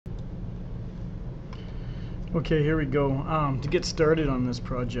Okay, here we go. To get started on this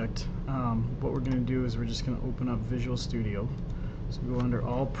project, what we're going to do is we're just going to open up Visual Studio. So go under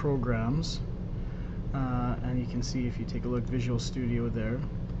All Programs, and you can see if you take a look, Visual Studio there.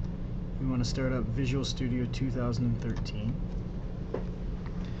 We want to start up Visual Studio 2013.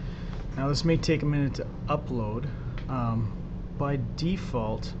 Now this may take a minute to upload. By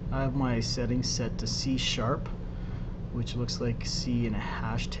default, I have my settings set to C#, which looks like C and a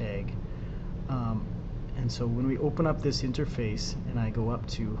hashtag. And so when we open up this interface and I go up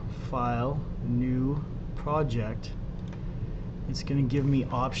to File, New, Project, it's going to give me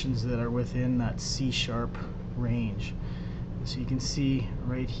options that are within that C# range. So you can see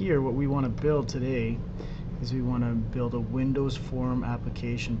right here what we want to build today is we want to build a Windows form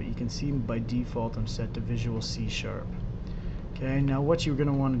application, but you can see by default I'm set to Visual C#. Okay, now what you're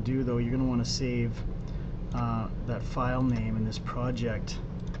going to want to do though, you're going to want to save that file name in this project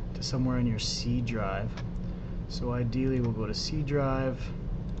to somewhere in your C drive. So ideally we'll go to C drive,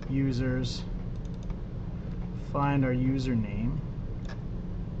 users, find our username,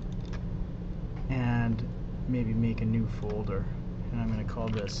 and maybe make a new folder. And I'm going to call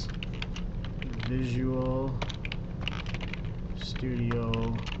this Visual Studio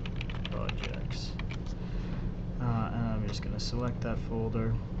Projects. And I'm just going to select that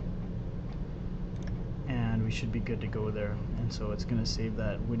folder, and we should be good to go there. And so it's going to save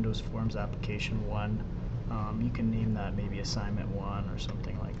that Windows Forms Application 1. You can name that maybe Assignment 1 or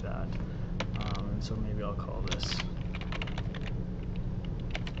something like that. And so maybe I'll call this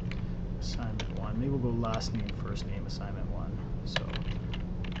Assignment 1. Maybe we'll go last name, first name, Assignment 1. So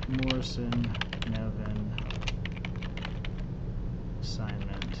Morrison, Nevin,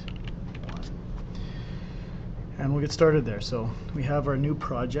 Assignment 1. And we'll get started there. So we have our new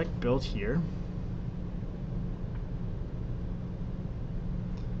project built here.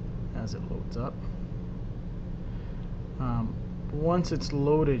 As it loads up. Once it's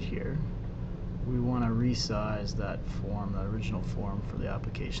loaded here, we want to resize that form, that original form for the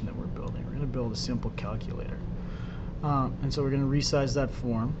application that we're building. We're going to build a simple calculator. And so we're going to resize that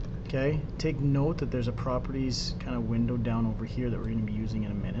form. Okay, take note that there's a properties kind of window down over here that we're going to be using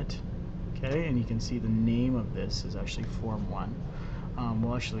in a minute. Okay, and you can see the name of this is actually Form 1.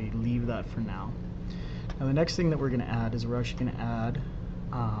 We'll actually leave that for now. Now the next thing that we're going to add is we're actually going to add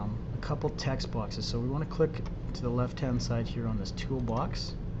a couple text boxes. So we want to click to the left hand side here on this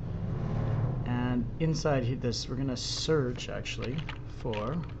toolbox, and inside this we're going to search actually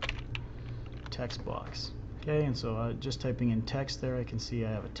for text box. Okay, and so just typing in text there, I can see I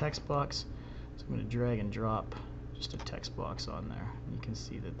have a text box, so I'm going to drag and drop just a text box on there. You can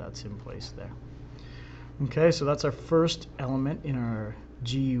see that that's in place there. Okay, so that's our first element in our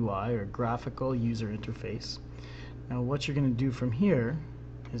GUI, or graphical user interface. Now what you're going to do from here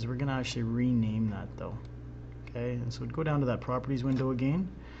is we're going to actually rename that though. Okay, and so go down to that properties window again,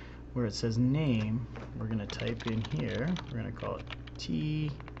 where it says name. We're going to type in here, we're going to call it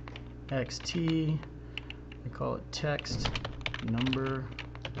TXT, we call it text number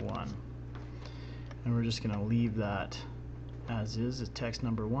 1, and we're just going to leave that as is text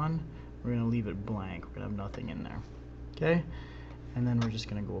number 1. We're going to leave it blank, we're going to have nothing in there. Okay, and then we're just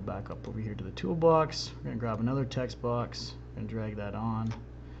going to go back up over here to the toolbox. We're going to grab another text box and drag that on,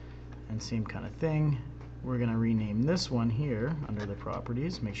 and same kind of thing. We're going to rename this one here under the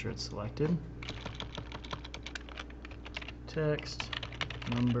properties, make sure it's selected, text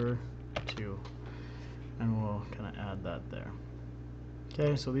number 2, and we'll kind of add that there.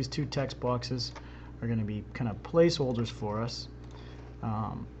 Okay, so these two text boxes are going to be kind of placeholders for us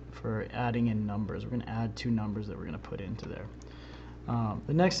for adding in numbers. We're going to add two numbers that we're going to put into there.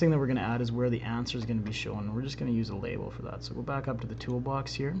 The next thing that we're going to add is where the answer is going to be shown, and we're just going to use a label for that. So go back up to the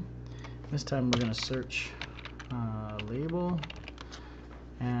toolbox here. This time we're going to search label,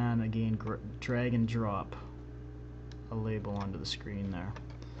 and again drag and drop a label onto the screen there.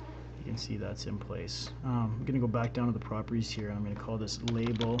 You can see that's in place. I'm going to go back down to the properties here, and I'm going to call this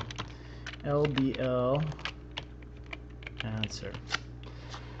label LBL answer.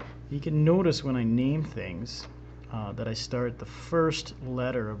 You can notice when I name things that I start the first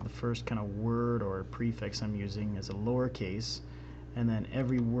letter of the first kind of word or prefix I'm using as a lowercase, and then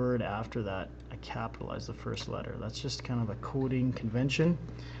every word after that I capitalize the first letter. That's just kind of a coding convention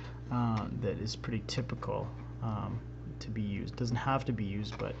that is pretty typical to be used. Doesn't have to be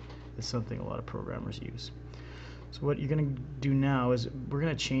used, but it's something a lot of programmers use. So what you're going to do now is we're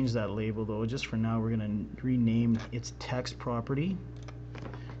going to change that label though. Just for now we're going to rename its text property.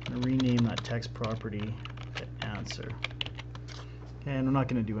 I'm going to rename that text property to answer. And we're not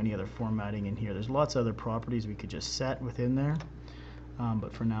going to do any other formatting in here. There's lots of other properties we could just set within there,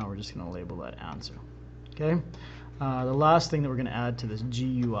 but for now we're just going to label that answer. Okay. The last thing that we're going to add to this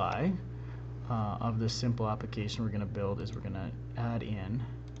GUI of this simple application we're going to build is we're going to add in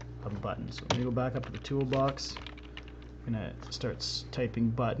a button. So I'm going to go back up to the toolbox. I'm going to start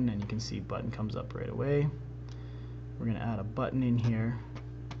typing button, and you can see button comes up right away. We're going to add a button in here,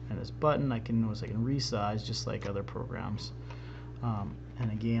 and this button I can resize just like other programs.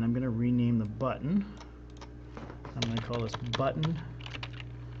 And again, I'm going to rename the button. I'm going to call this button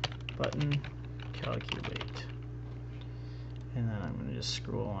calculate. And then I'm going to just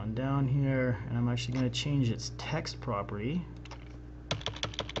scroll on down here, and I'm actually going to change its text property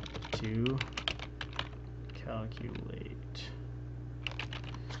to calculate.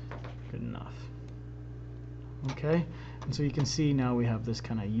 Good enough. Okay, and so you can see now we have this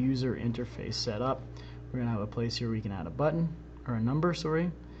kind of user interface set up. We're going to have a place here where we can add a button, or a number, sorry,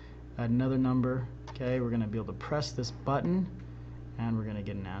 add another number. Okay, we're going to be able to press this button, and we're going to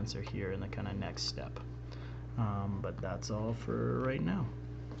get an answer here in the kind of next step. But that's all for right now.